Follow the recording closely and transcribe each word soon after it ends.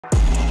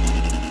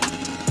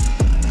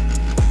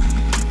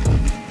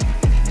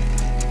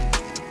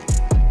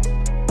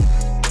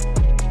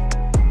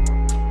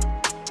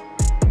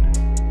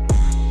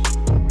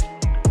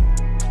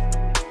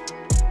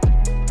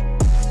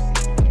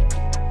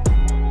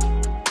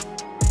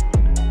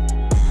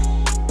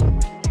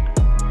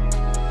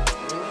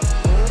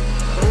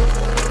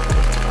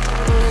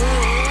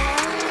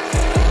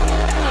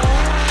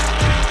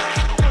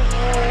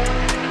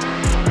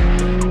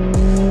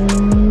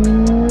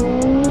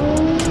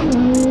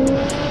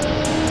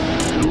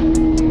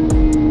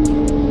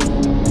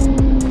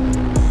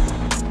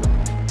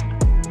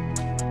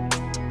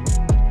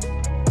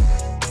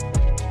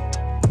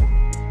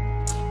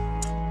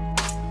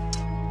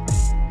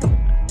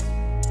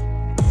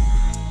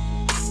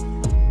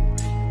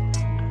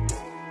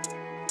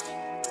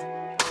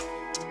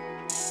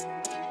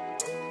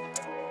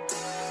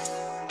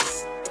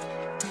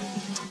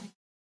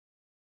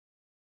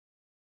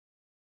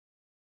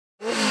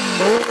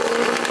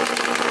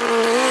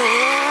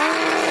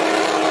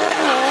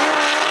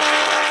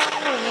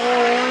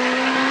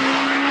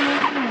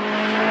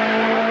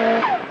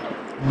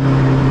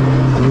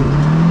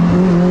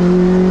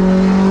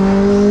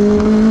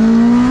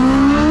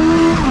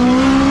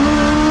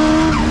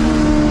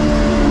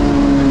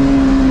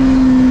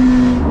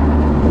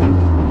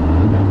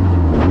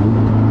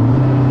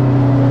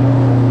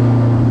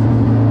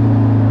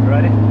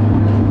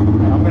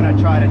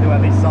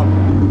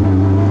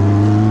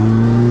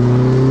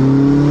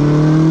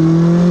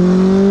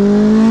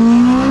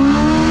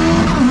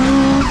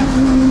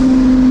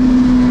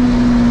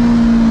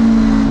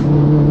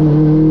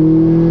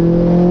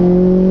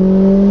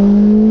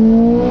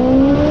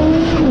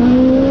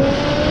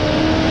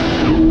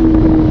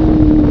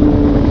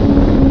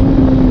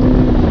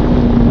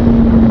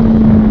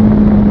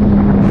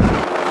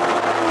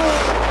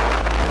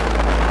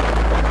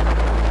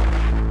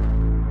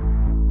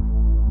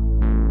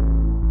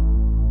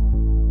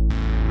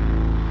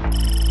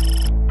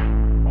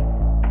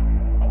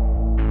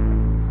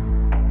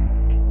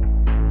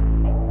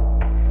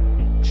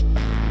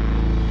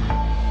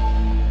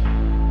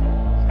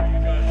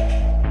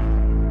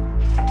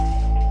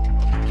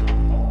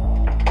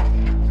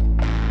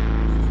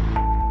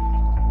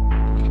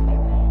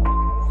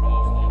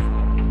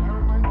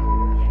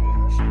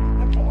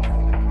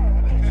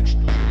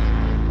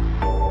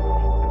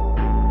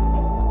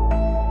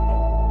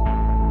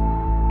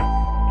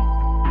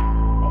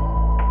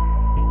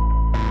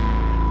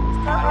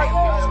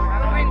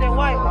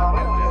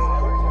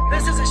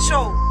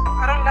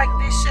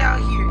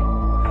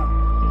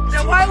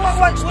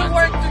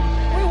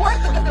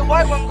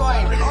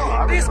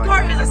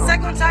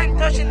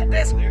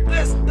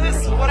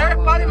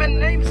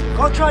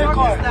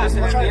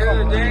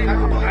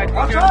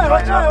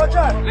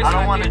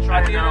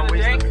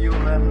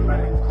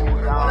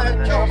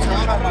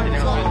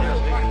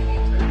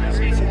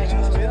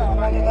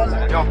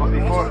Yo, but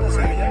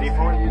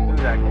before you do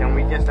that, can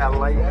we get that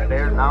light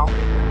there now?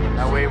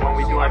 That way when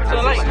we do our test,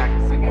 I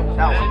can see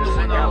that one.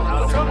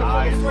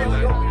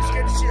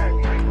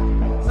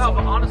 No,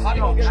 but honestly,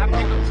 yo, that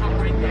pickup truck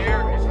right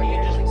there is me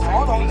just...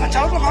 Hold on, I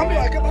told him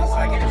I can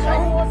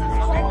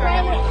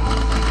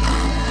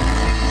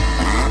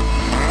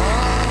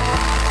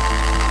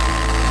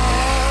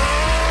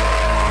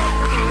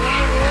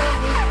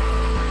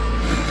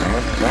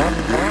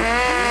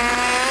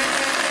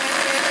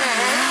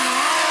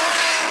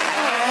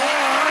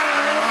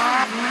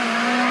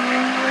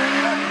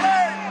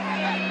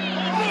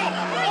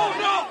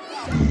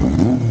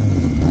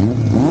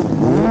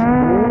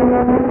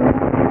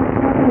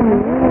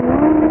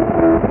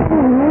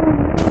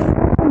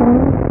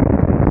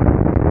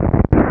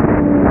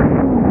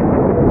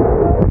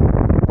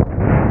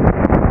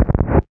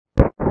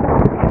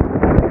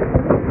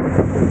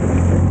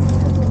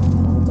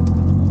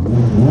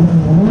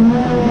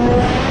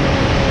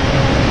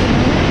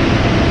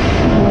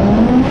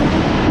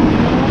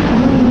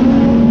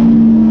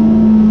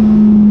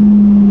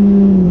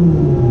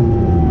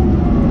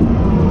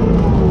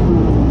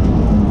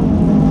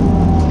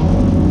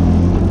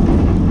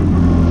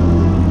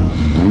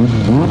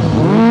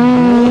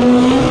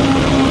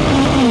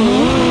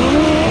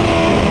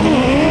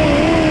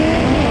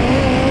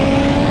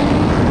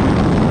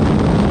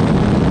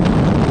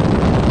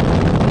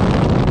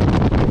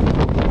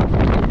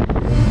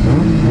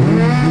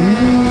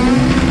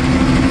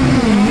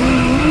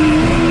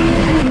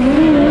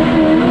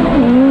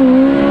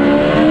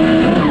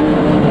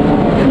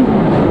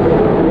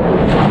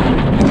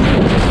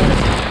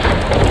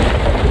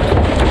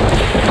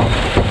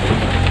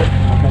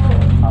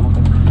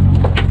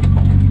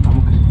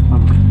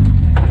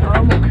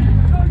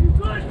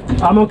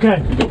I'm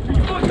okay.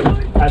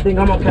 I think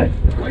I'm okay.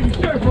 Are you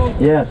sure, bro?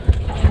 Yeah.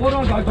 Hold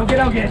on, dog. Don't get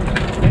out yet.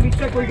 Let me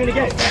check where you're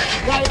gonna get.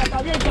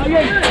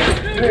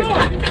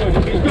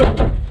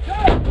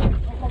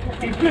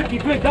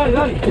 He's good.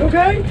 Daddy. You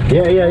okay?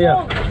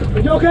 Yeah.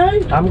 You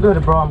okay? I'm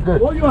good, bro. I'm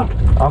good. What you want?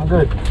 I'm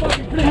good.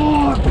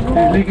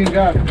 Leaking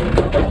gas.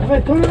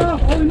 Hey, turn it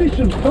off. All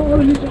ignition. Turn all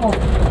ignition off.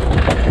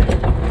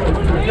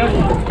 Yo,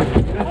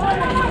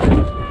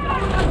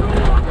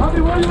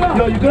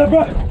 you good,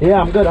 bro?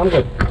 Yeah, I'm good. You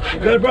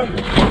good, bro?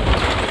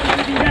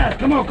 Leaking gas.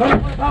 Come on, cut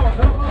off the power.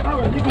 Cut off the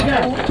power. Leaking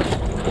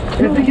gas.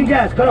 It's leaking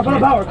gas. Cut off the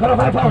power. Cut off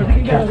the power.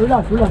 Leaking gas.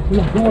 Relax.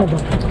 Don't worry, bro.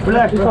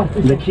 Relax, bro.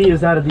 The key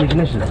is out of the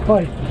ignition. Flip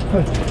Flip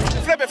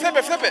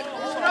it.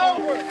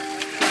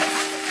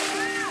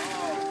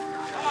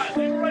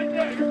 Right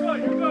there. You're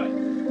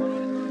good.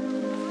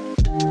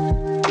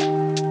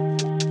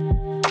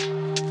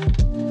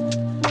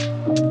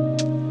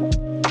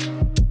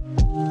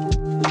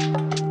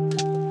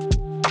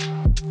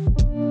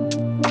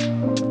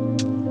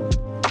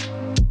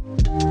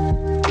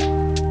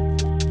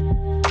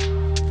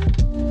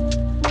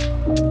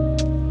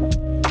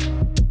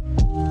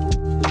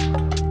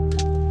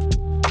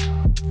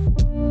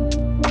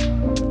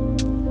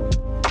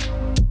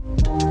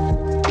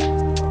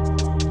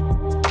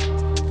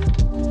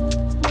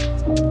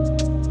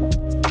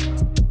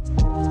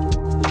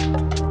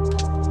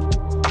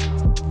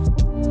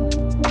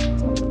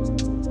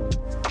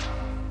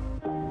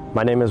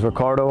 My name is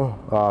Ricardo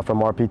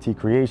from RPT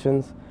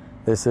Creations.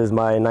 This is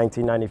my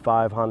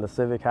 1995 Honda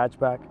Civic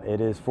hatchback.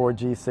 It is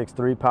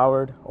 4G63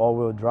 powered,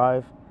 all-wheel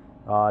drive,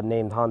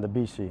 named Honda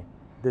Bishi.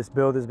 This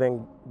build has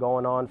been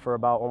going on for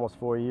about almost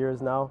 4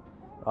 years now.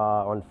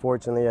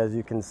 Unfortunately, as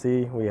you can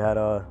see, we had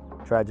a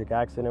tragic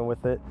accident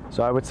with it.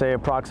 So I would say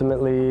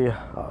approximately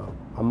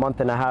a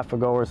month and a half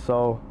ago or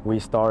so, we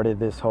started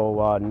this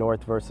whole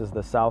north versus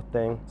the south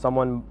thing.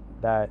 Someone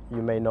that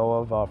you may know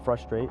of,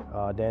 Frustrate,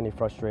 Danny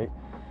Frustrate,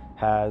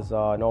 has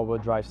an all-wheel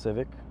drive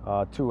Civic,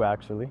 two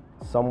actually.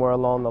 Somewhere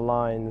along the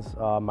lines,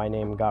 my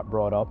name got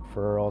brought up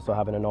for also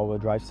having an all-wheel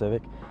drive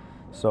Civic.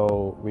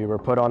 So we were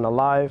put on a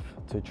live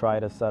to try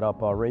to set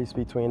up a race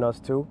between us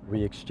two.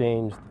 We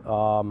exchanged,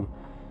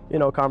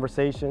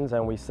 conversations,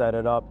 and we set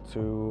it up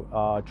to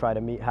try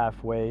to meet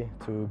halfway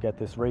to get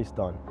this race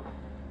done.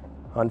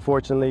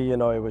 Unfortunately, it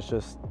was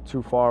just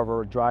too far of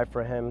a drive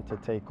for him to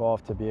take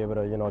off to be able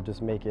to,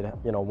 just make it,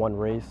 one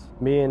race.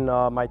 Me and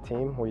my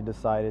team, we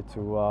decided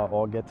to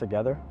all get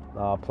together,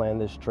 plan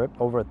this trip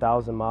over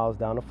 1,000 miles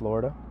down to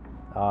Florida.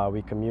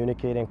 We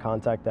communicated in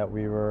contact that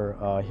we were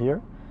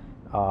here.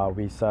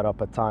 We set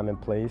up a time and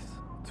place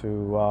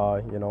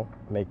to,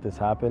 make this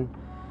happen.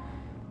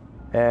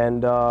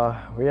 And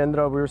we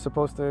were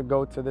supposed to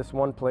go to this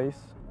one place,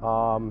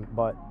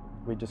 but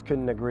we just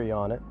couldn't agree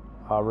on it.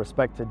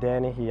 Respect to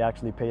Danny, he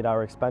actually paid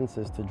our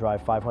expenses to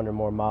drive 500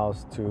 more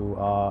miles to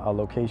a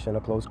location, a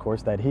closed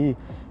course that he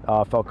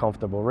felt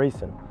comfortable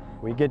racing.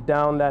 We get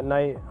down that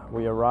night,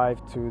 we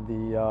arrived to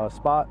the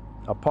spot.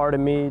 A part of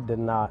me did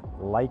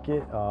not like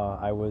it.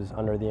 I was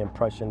under the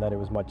impression that it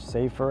was much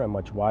safer and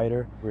much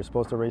wider. We were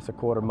supposed to race a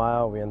quarter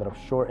mile. We ended up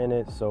shortening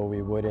it so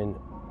we wouldn't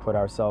put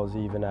ourselves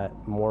even at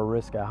more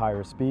risk at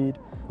higher speed.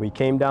 We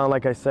came down,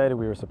 like I said,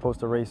 we were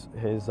supposed to race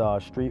his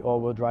street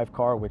all-wheel drive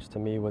car, which to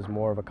me was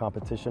more of a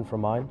competition for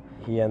mine.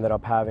 He ended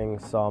up having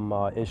some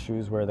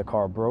issues where the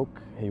car broke.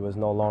 He was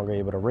no longer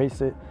able to race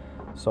it.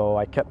 So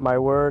I kept my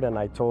word and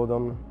I told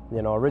him,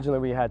 originally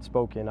we had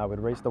spoken, I would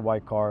race the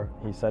white car.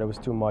 He said it was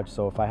too much,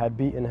 so if I had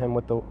beaten him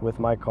with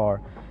my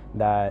car,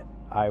 that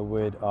I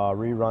would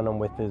rerun him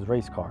with his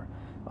race car.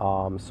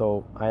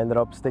 So I ended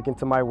up sticking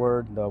to my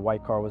word. The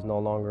white car was no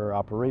longer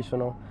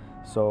operational,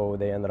 so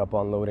they ended up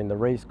unloading the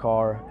race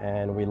car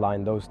and we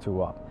lined those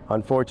two up.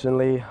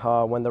 Unfortunately,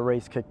 when the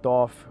race kicked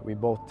off, we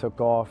both took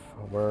off.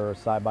 We're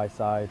side by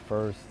side,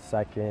 first,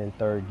 second,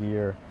 third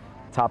gear.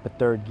 Top of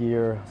third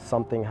gear,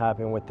 something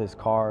happened with this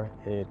car.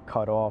 It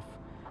cut off.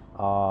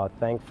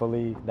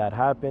 Thankfully, that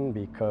happened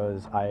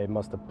because I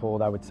must have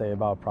pulled, I would say,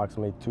 about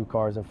approximately 2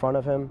 cars in front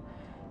of him.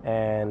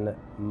 And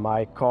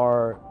my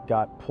car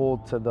got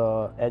pulled to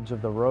the edge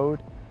of the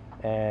road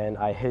and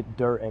I hit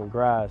dirt and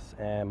grass,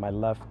 and my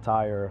left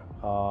rear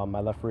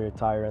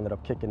tire ended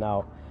up kicking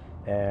out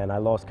and I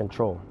lost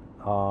control.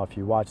 If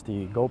you watch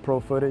the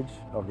GoPro footage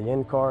of the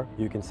in-car,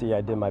 you can see I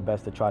did my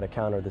best to try to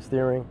counter the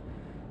steering.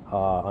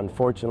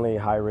 Unfortunately,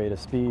 high rate of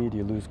speed,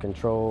 you lose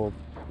control.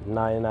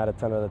 9 out of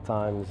 10 of the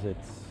times,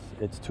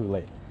 it's too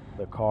late.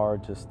 The car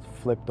just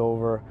flipped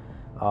over.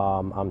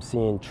 I'm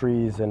seeing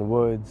trees and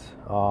woods.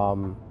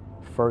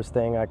 First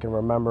thing I can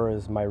remember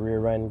is my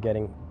rear end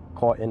getting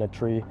caught in a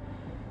tree.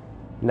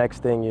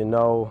 Next thing you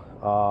know,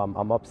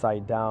 I'm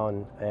upside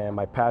down and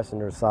my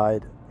passenger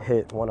side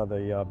hit one of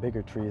the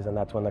bigger trees, and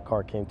that's when the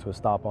car came to a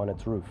stop on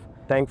its roof.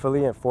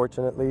 Thankfully and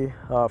fortunately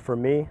for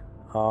me,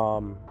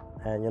 and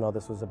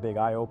this was a big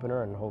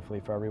eye-opener, and hopefully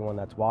for everyone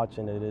that's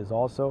watching it is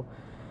also.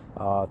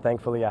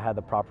 Thankfully, I had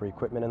the proper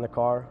equipment in the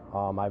car.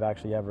 I've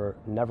actually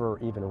never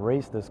even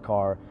raced this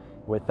car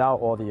without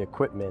all the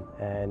equipment,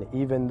 and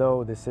even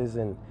though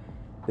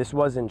this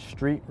wasn't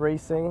street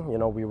racing,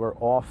 we were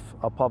off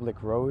a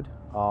public road.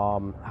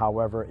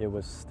 However, it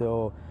was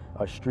still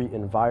a street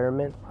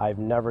environment. I've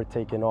never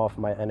taken off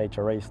my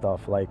NHRA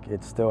stuff. Like,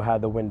 it still had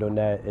the window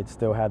net, it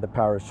still had the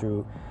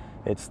parachute,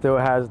 it still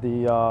has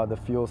the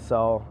fuel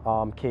cell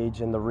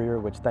cage in the rear,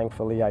 which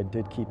thankfully I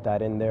did keep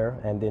that in there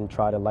and didn't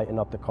try to lighten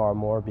up the car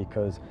more,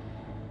 because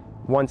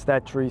Once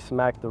that tree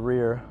smacked the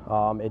rear,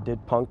 it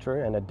did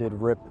puncture and it did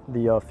rip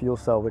the fuel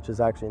cell, which is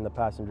actually in the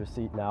passenger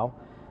seat now.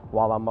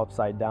 While I'm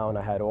upside down,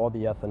 I had all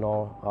the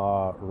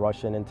ethanol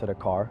rushing into the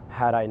car.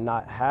 Had I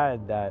not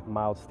had that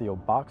mild steel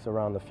box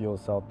around the fuel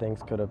cell,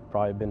 things could have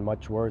probably been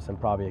much worse and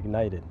probably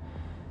ignited.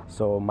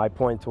 So my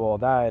point to all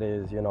that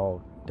is, you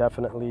know,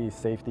 definitely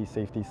safety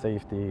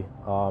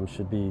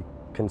should be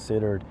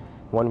considered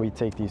when we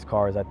take these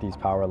cars at these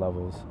power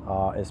levels,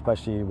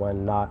 especially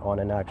when not on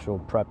an actual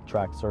prep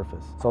track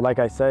surface. So like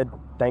I said,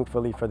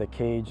 thankfully for the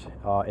cage,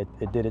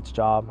 it did its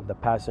job. The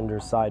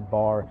passenger side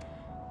bar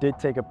did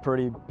take a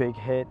pretty big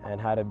hit, and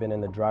had it been in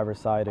the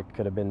driver's side, it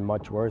could have been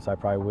much worse. I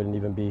probably wouldn't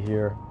even be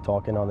here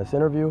talking on this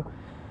interview.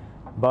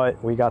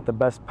 But we got the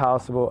best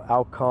possible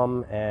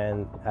outcome,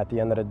 and at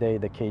the end of the day,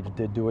 the cage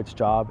did do its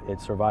job.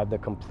 It survived a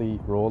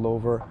complete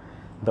rollover.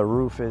 The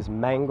roof is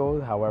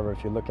mangled. However,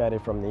 if you look at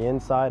it from the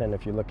inside, and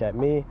if you look at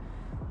me,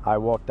 I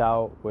walked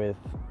out with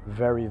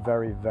very,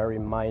 very, very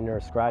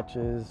minor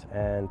scratches,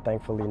 and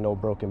thankfully no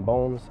broken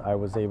bones. I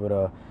was able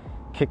to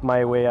kick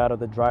my way out of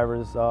the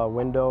driver's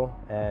window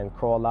and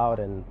crawl out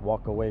and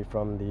walk away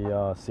from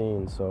the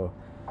scene. So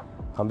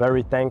I'm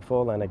very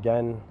thankful, and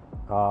again,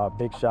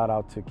 big shout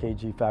out to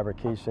KG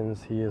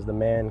Fabrications. He is the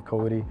man,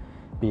 Cody,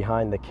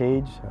 behind the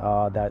cage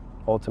that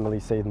ultimately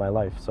saved my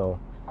life. So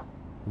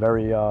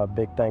very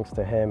big thanks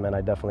to him, and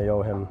I definitely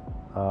owe him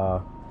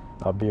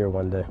a beer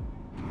one day.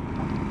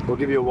 We'll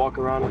give you a walk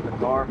around with the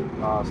car,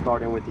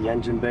 starting with the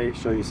engine bay,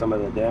 show you some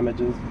of the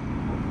damages.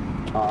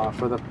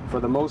 For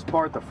the most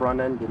part, the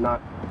front end did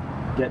not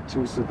get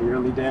too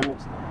severely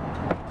damaged.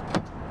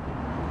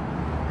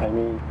 I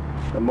mean,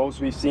 the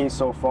most we've seen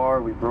so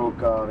far, we broke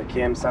the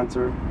cam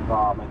sensor.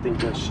 I think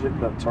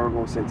the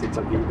turbo, since it's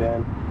a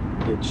V-band,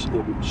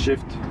 it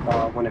shifted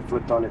when it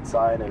flipped on its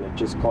side, and it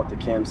just caught the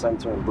cam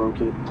sensor and broke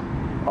it.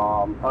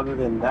 Other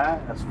than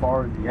that, as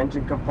far as the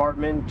engine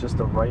compartment, just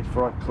the right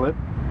front clip,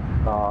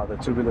 the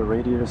tubular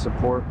radiator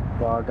support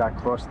got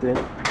crushed in.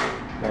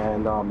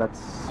 And that's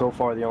so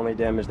far the only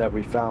damage that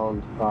we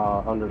found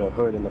under the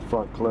hood in the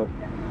front clip.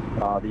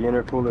 The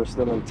intercooler is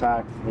still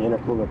intact, the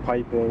intercooler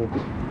piping.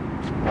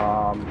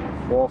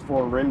 All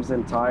 4 rims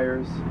and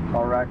tires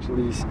are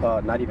actually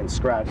not even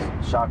scratched,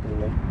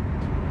 shockingly.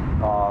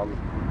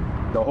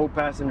 The whole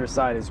passenger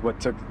side is what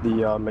took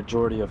the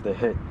majority of the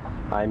hit.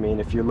 I mean,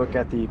 if you look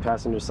at the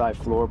passenger side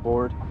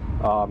floorboard,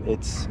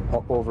 it's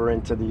over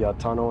into the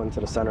tunnel, into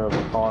the center of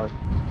the car.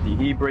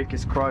 The e-brake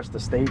is crushed, the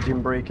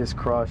staging brake is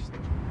crushed.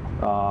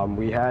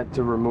 We had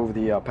to remove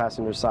the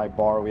passenger side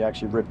bar. We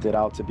actually ripped it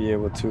out to be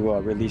able to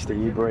release the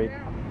e-brake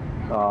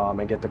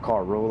and get the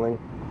car rolling.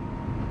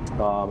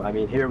 I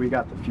mean, here we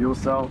got the fuel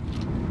cell.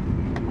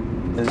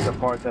 This is the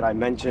part that I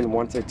mentioned.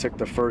 Once it took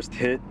the first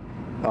hit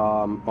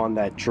on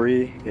that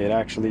tree, it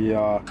actually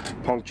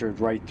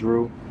punctured right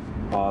through,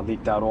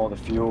 leaked out all the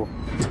fuel.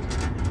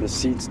 The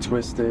seat's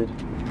twisted.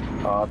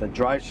 The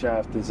drive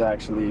shaft is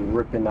actually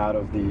ripping out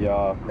of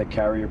the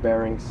carrier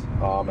bearings,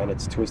 and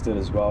it's twisted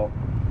as well.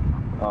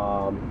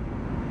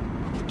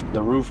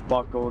 The roof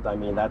buckled. I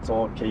mean, that's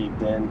all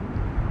caved in,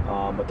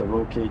 but the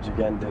roll cage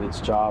again did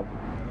its job.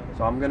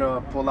 So I'm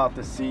gonna pull out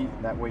the seat,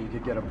 that way you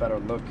could get a better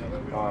look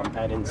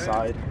at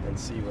inside and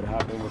see what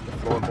happened with the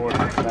floorboard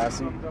and the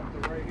chassis.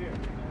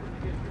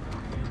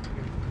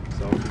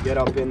 So if you get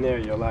up in there,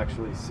 you'll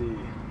actually see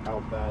how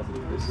badly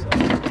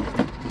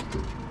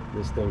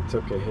this thing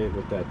took a hit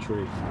with that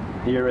tree.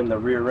 Here in the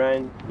rear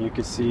end, you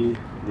can see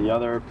the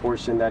other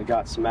portion that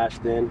got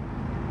smashed in.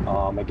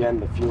 Again,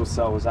 the fuel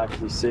cell was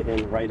actually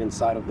sitting right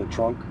inside of the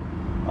trunk,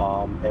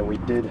 and we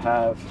did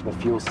have the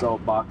fuel cell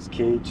box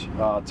cage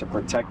to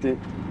protect it,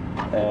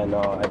 and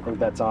I think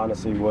that's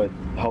honestly what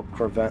helped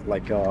prevent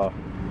like the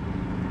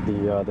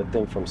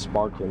thing from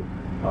sparking.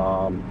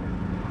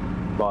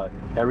 But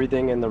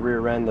everything in the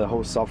rear end, the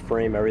whole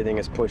subframe, everything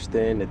is pushed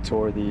in. It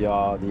tore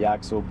the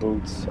axle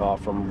boots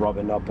from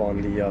rubbing up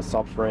on the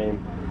subframe.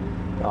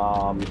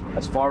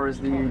 As far as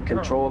the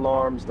control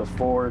arms, the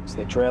forks,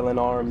 the trailing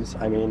arms,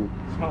 I mean,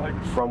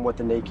 from what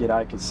the naked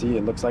eye could see,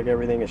 it looks like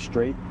everything is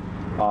straight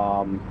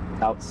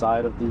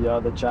outside of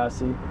the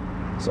chassis.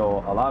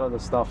 So a lot of the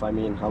stuff, I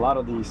mean, a lot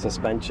of the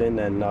suspension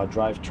and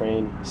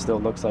drivetrain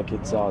still looks like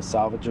it's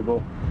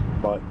salvageable,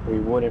 but we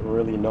wouldn't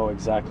really know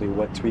exactly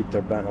what tweaked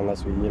or bent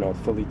unless we, you know,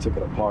 fully took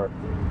it apart.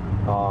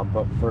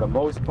 But for the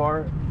most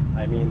part,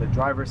 I mean, the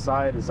driver's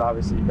side is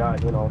obviously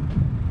got, you know,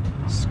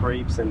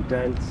 scrapes and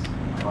dents.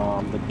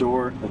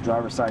 The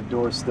driver's side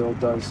door still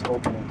does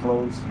open and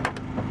close.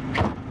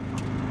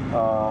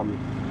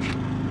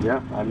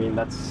 Yeah, I mean,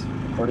 that's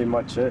pretty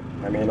much it.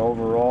 I mean,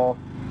 overall,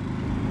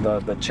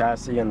 the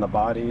chassis and the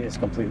body is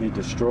completely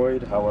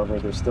destroyed. However,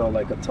 there's still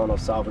like a ton of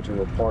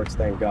salvageable parts,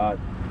 thank God.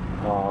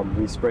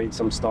 We sprayed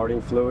some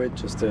starting fluid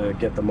just to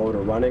get the motor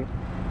running,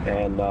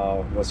 and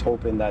was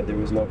hoping that there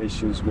was no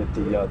issues with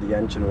the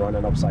engine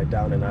running upside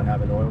down and not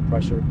having oil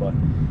pressure, but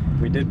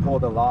we did pull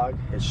the log.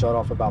 It shut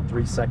off about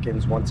 3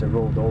 seconds once it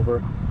rolled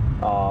over,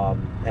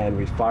 and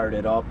we fired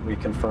it up. We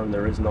confirmed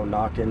there is no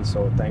knock-in,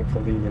 so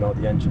thankfully, you know,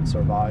 the engine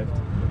survived.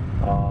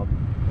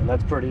 And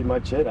that's pretty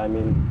much it. I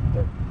mean,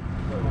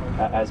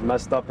 as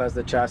messed up as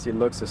the chassis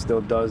looks, it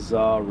still does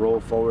roll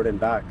forward and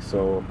back.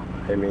 So,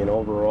 I mean,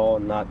 overall,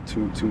 not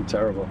too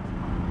terrible.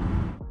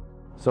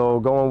 So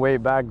going way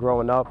back,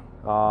 growing up,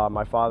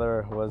 my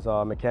father was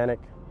a mechanic.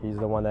 He's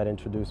the one that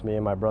introduced me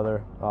and my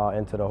brother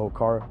into the whole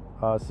car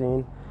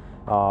scene.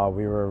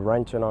 We were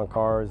wrenching on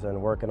cars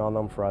and working on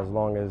them for as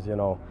long as, you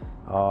know,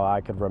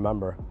 I could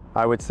remember.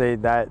 I would say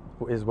that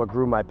is what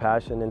grew my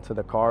passion into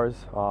the cars.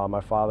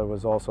 My father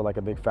was also like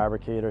a big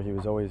fabricator. He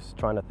was always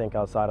trying to think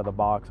outside of the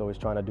box, always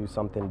trying to do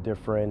something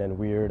different and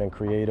weird and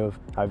creative.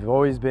 I've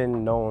always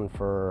been known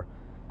for,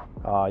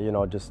 you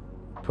know, just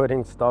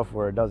putting stuff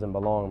where it doesn't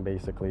belong,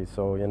 basically.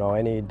 So, you know,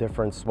 any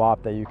different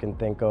swap that you can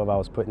think of, I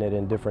was putting it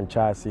in different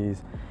chassis.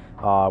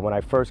 When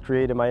I first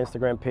created my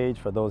Instagram page,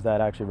 for those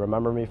that actually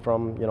remember me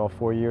from, you know,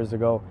 4 years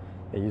ago,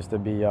 it used to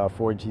be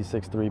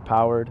 4G63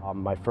 powered.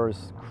 My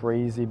first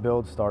crazy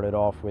build started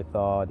off with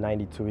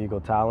 92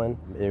 Eagle Talon.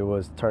 It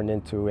was turned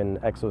into an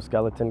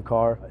exoskeleton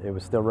car. It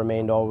was still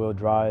remained all-wheel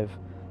drive,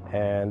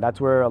 and that's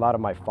where a lot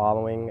of my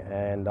following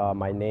and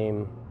my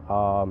name,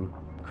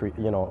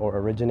 you know,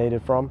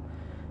 originated from.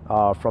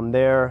 From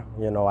there,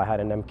 you know, I had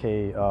an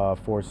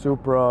MK4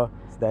 Supra.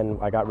 Then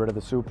I got rid of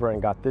the Supra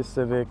and got this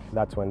Civic.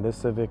 That's when this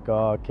Civic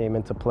came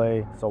into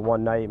play. So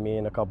one night, me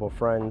and a couple of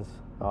friends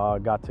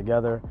got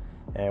together,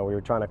 and we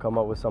were trying to come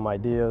up with some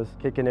ideas.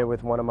 Kicking it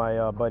with one of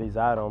my buddies,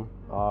 Adam.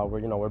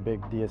 We're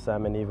big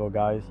DSM and Evo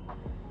guys.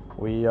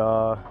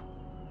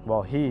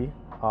 He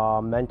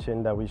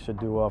mentioned that we should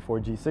do a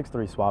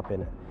 4G63 swap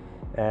in it.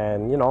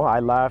 And, you know, I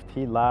laughed,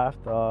 he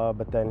laughed,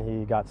 but then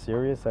he got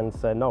serious and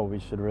said, no, we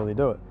should really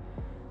do it.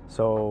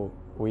 So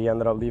we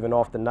ended up leaving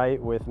off the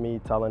night with me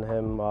telling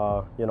him,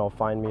 you know,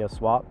 find me a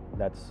swap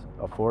that's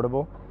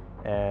affordable,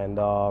 and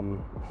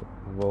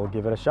we'll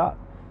give it a shot.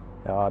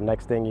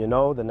 Next thing you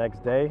know, the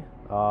next day,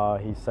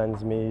 he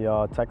sends me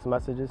text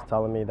messages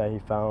telling me that he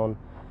found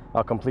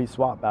a complete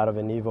swap out of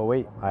an Evo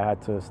 8. I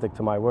had to stick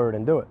to my word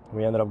and do it.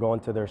 We ended up going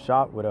to their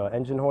shop with an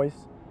engine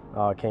hoist,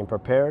 came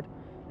prepared,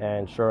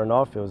 and sure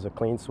enough, it was a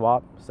clean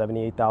swap,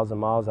 78,000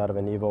 miles out of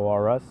an Evo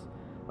RS.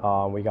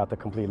 We got the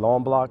complete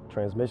long block,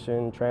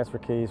 transmission, transfer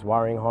case,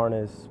 wiring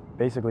harness,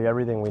 basically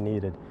everything we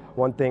needed.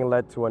 One thing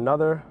led to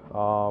another.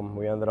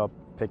 We ended up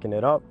picking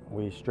it up.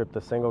 We stripped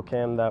the single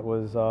cam that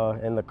was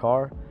in the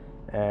car,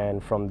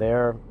 and from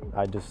there,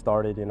 I just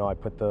started, you know, I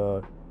put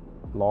the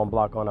long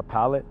block on a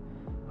pallet,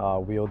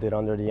 wheeled it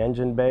under the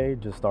engine bay,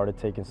 just started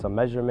taking some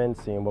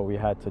measurements, seeing what we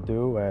had to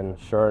do, and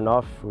sure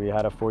enough, we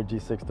had a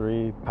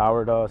 4G63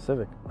 powered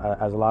Civic.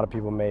 As a lot of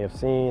people may have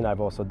seen, I've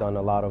also done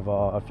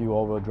a few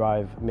all-wheel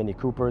drive Mini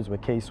Coopers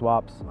with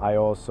K-swaps. I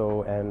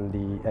also am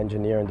the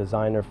engineer and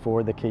designer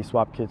for the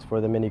K-swap kits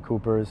for the Mini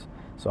Coopers,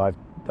 so I've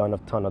done a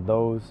ton of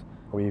those.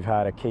 We've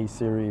had a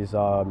K-series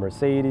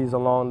Mercedes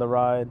along the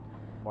ride,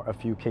 a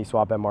few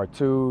K-swap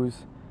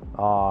MR2s,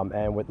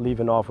 and with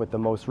leaving off with the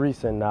most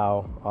recent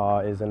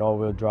now is an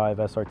all-wheel drive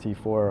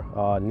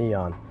SRT4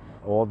 Neon.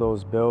 All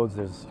those builds,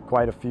 there's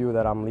quite a few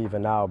that I'm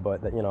leaving out,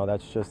 but you know,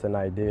 that's just an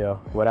idea.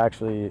 What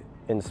actually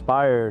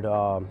inspired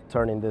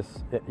turning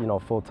this, you know,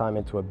 full-time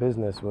into a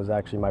business was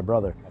actually my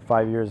brother.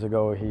 5 years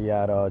ago, he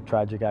had a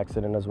tragic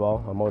accident as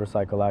well, a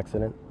motorcycle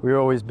accident. We were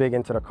always big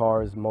into the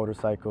cars,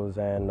 motorcycles,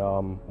 and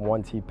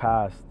once he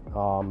passed,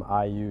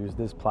 I used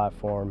this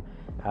platform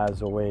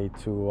as a way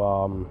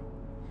to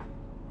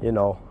you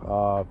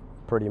know,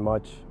 pretty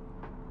much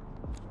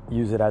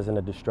use it as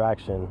a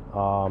distraction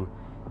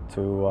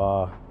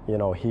to, you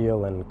know,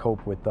 heal and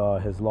cope with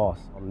his loss.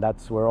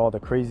 That's where all the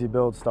crazy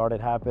builds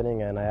started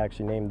happening, and I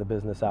actually named the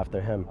business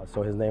after him.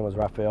 So his name was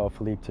Rafael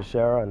Philippe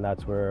Teixeira, and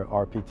that's where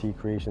RPT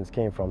Creations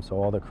came from. So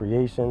all the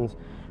creations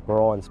were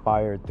all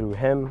inspired through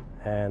him,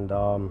 and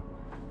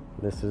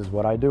this is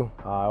what I do.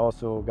 I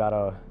also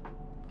gotta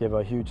give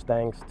a huge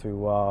thanks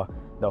to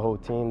the whole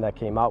team that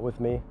came out with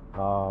me.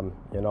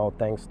 You know,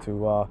 thanks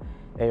to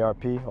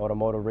ARP,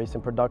 Automotive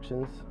Racing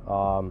Productions.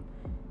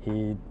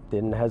 He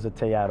didn't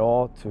hesitate at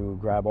all to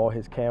grab all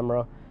his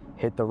camera,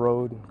 hit the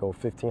road, go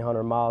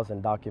 1,500 miles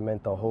and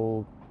document the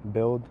whole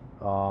build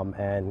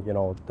and, you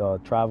know, the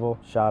travel.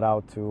 Shout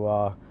out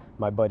to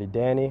my buddy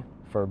Danny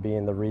for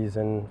being the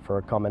reason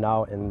for coming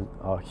out in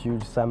a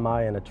huge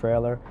semi and a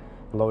trailer,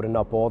 loading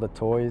up all the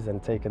toys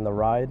and taking the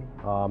ride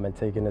and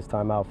taking his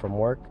time out from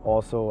work.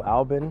 Also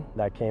Albin,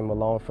 that came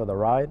along for the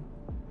ride.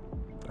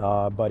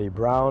 Buddy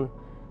Brown,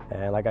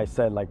 and like I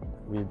said, like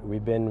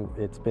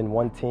it's been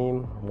one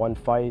team, one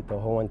fight, the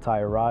whole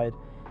entire ride,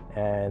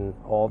 and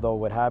although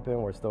what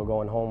happened, we're still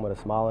going home with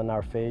a smile on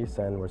our face,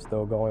 and we're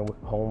still going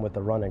home with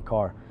a running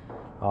car.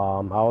 I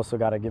also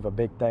got to give a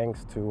big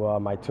thanks to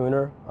my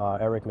tuner,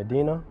 Eric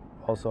Medina,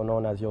 also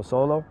known as Yo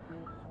Solo.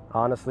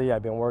 Honestly,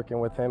 I've been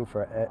working with him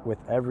with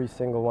every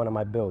single one of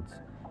my builds.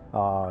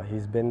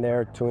 He's been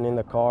there tuning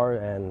the car,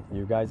 and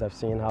you guys have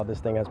seen how this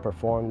thing has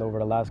performed over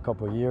the last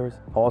couple of years.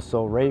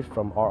 Also Rafe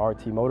from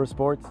RRT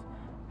Motorsports.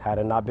 Had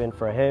it not been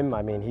for him,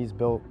 I mean, he's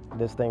built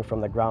this thing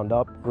from the ground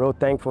up. Real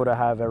thankful to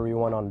have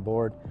everyone on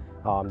board.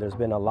 There's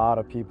been a lot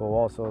of people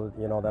also,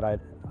 you know, that I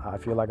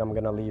feel like I'm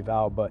gonna leave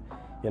out, but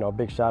You know,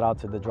 big shout out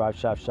to the Drive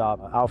Shaft Shop,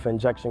 Alpha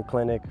Injection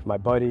Clinic, my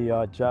buddy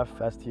Jeff,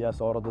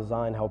 STS Auto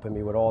Design, helping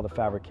me with all the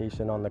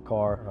fabrication on the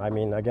car. I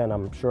mean, again,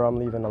 I'm sure I'm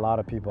leaving a lot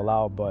of people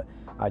out, but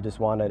I just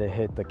wanted to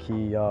hit the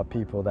key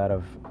people that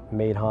have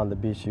made Honda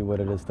Bishi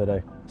what it is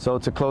today. So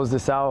to close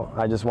this out,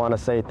 I just want to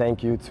say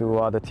thank you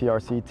to the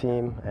TRC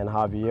team and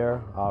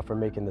Javier for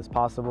making this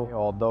possible.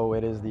 Although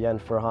it is the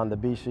end for Honda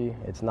Bishi,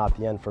 it's not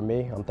the end for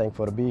me. I'm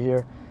thankful to be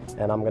here,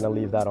 and I'm going to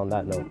leave that on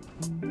that note.